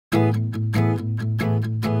Hello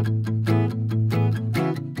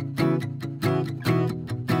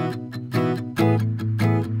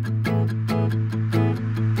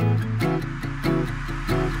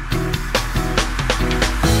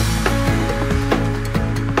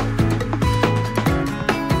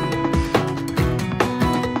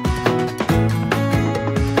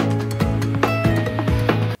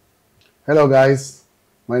guys,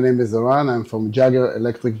 my name is Aran. I'm from Jager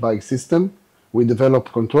Electric Bike System. We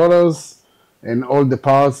develop controllers and all the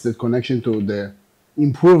parts that connection to the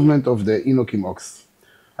improvement of the Inokim OX.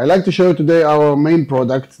 I'd like to show you today our main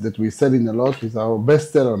product that we sell in a lot, is our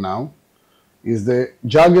best seller now, is the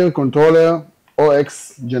Jager Controller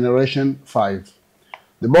OX Generation 5.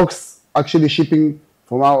 The box actually shipping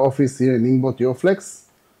from our office here in Ingbot Euroflex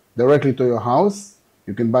directly to your house.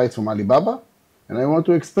 You can buy it from Alibaba. And I want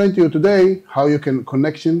to explain to you today how you can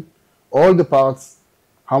connection all the parts,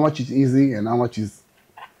 how much it's easy and how much is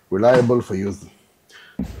reliable for use.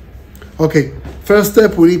 Okay, first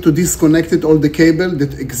step, we need to disconnect all the cable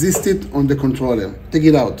that existed on the controller. Take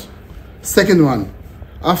it out. Second one,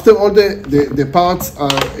 after all the parts are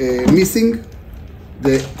missing,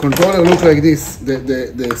 the controller look like this,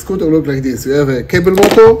 the scooter look like this. We have a cable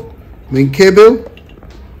motor, main cable,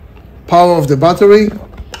 power of the battery,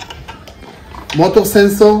 motor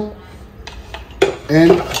sensor,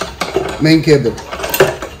 and main cable.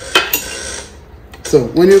 So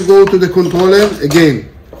when you go to the controller, again,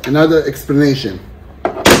 another explanation.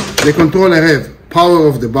 The controller have power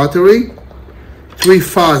of the battery, 3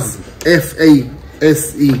 phase,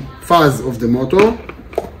 F-A-S-E, phase of the motor,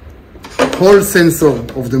 Hall sensor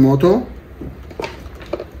of the motor,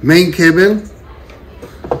 main cable,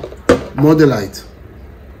 model light.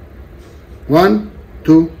 1,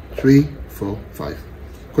 2, 3, 4, 5.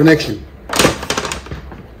 Connection.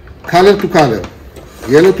 Color to color.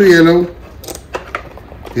 Yellow to yellow.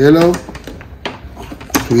 Yellow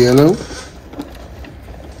to yellow.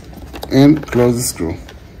 And close the screw.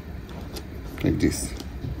 Like this.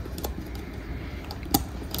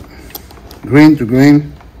 Green to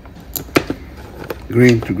green.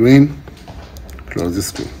 Green to green. Close the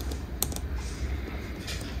screw.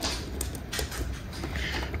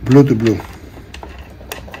 Blue to blue.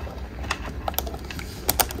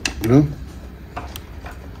 Blue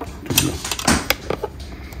to blue.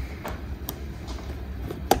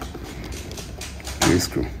 This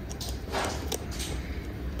screw.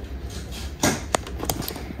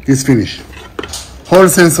 This finish. Hall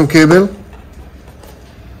sensor cable.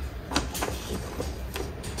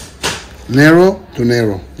 Narrow to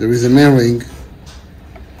narrow. There is a narrowing.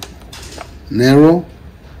 Narrow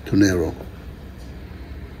to narrow.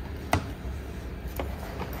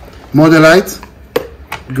 Model light.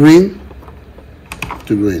 Green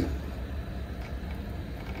to green.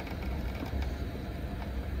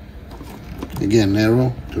 Again,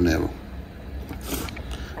 narrow to narrow.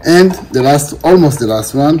 And the last, almost the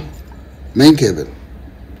last one, main cable.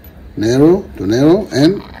 Narrow to narrow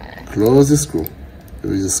and close the screw.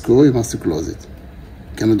 There is a screw, you must close it.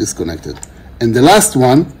 You cannot disconnect it. And the last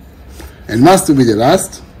one, and must be the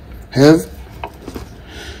last, have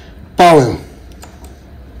power.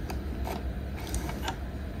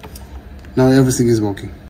 Now everything is working.